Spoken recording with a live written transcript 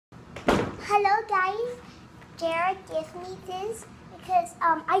Hello guys, Jared gave me this because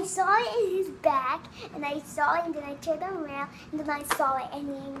I saw it in his bag and I saw it and then I turned it around and then I saw it and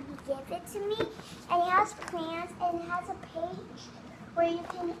then he gave it to me and it has crayons and it has a page where you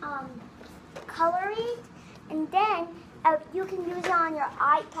can color it and then you can use it on your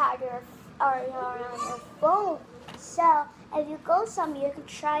iPad or on your phone. So if you go somewhere you can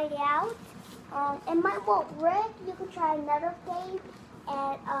try it out. It might won't work. You can try another page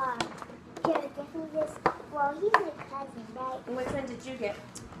and Jared gave me this. Well, he's my cousin, right? And which one did you get?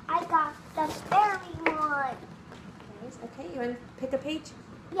 I got the fairy one. Nice. Okay, you want to pick a page?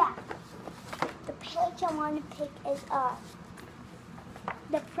 Yeah. The page I want to pick is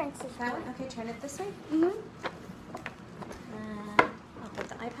the princess That one. one? Okay, turn it this way. I'll put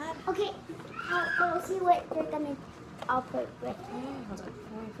the iPad. Okay. We'll see what they're gonna. I'll put right Okay, hold on.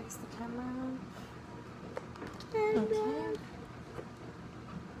 Let me fix the camera. there.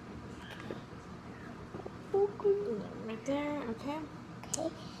 Okay. Right there. Okay. Okay.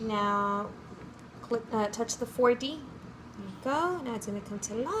 Now, click. Touch the 4D. There you go. Now it's gonna come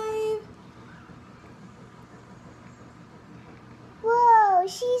to life. Whoa,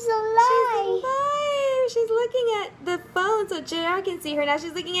 she's alive. She's alive. She's looking at the phone so JR can see her. Now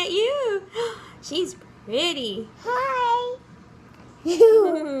she's looking at you. She's pretty. Hi.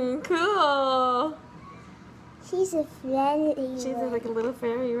 Cool. She's a friendly. She's like a little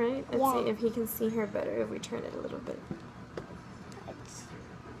fairy, right? Let's Yeah. see if he can see her better if we turn it a little bit.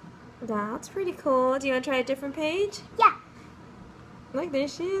 That's pretty cool. Do you want to try a different page? Yeah. Look, there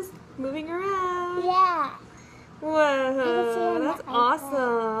she is, moving around. Yeah. Whoa, on the that's iPad.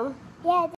 awesome. Yeah.